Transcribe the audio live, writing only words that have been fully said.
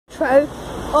intro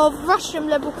of Rusham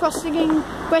level crossing in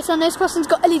Great London. This crossing's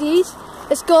got LEDs,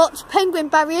 it's got penguin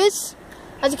barriers,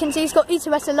 as you can see it's got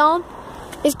E2S alarm,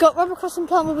 it's got rubber crossing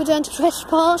plant where we're doing to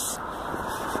trespass,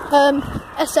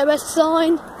 SOS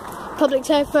sign, public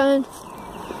telephone.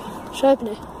 Should I open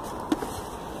it?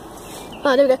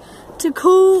 Ah, there we go. To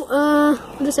call,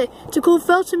 what did I say? To call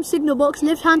Feltham signal box,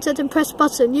 lift handset and press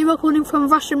button. You are calling from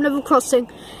Rusham level crossing.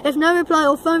 If no reply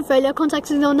or phone failure, contact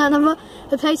signal on that number.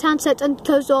 Replace handset and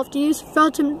close off. To use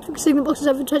Feltham signal boxes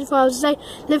open 24 hours a day.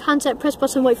 Lift handset, press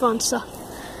button, wait for answer.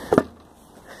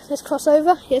 Let's cross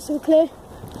over. Yes, we're clear.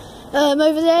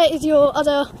 Over there is your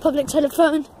other public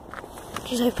telephone.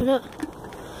 Just open it.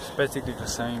 It's basically the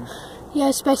same. Yeah,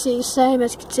 it's basically the same,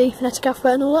 as you can see, phonetic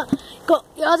alphabet and all that. Got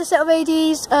your other set of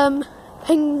ADs,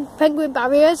 penguin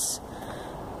barriers.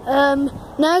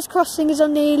 Now's crossing is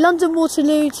on the London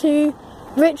Waterloo to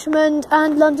Richmond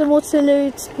and London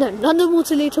Waterloo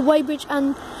to Weybridge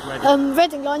and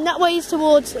Reading line. That way is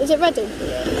towards, is it Reading?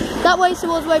 Yeah. That way is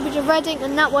towards Weybridge and Reading,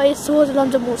 and that way is towards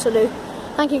London Waterloo.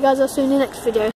 Thank you guys, I'll see you in the next video.